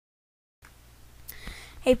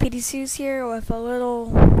Hey, pdstudios here with a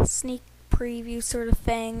little sneak preview sort of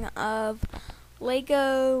thing of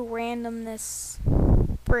Lego Randomness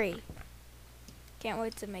 3. Can't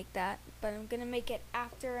wait to make that, but I'm gonna make it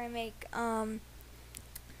after I make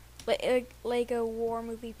Lego War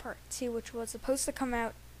Movie Part 2, which was supposed to come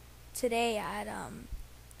out today at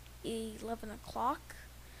 11 o'clock,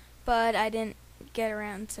 but I didn't get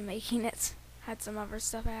around to making it. Had some other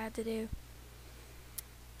stuff I had to do.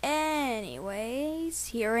 Anyways,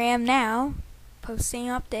 here I am now, posting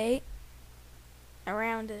an update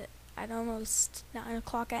around at almost 9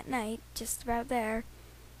 o'clock at night, just about there.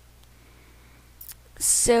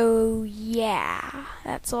 So yeah,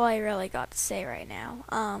 that's all I really got to say right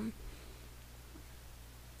now.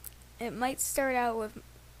 It might start out with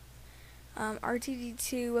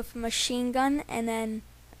R2D2 with a machine gun, and then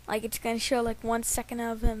it's gonna show 1 second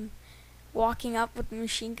of him walking up with the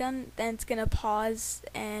machine gun, then it's gonna pause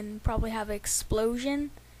and probably have an explosion,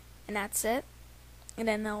 and that's it. And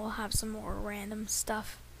then they'll have some more random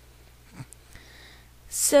stuff.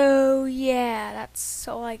 So yeah, that's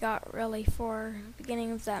all I got really for the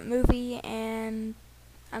beginning of that movie, and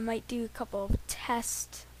I might do a couple of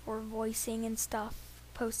tests for voicing and stuff,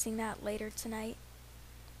 posting that later tonight.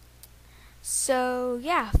 So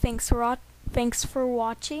yeah, thanks for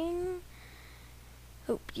watching.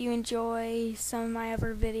 Hope you enjoy some of my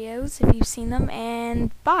other videos if you've seen them,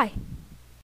 and bye.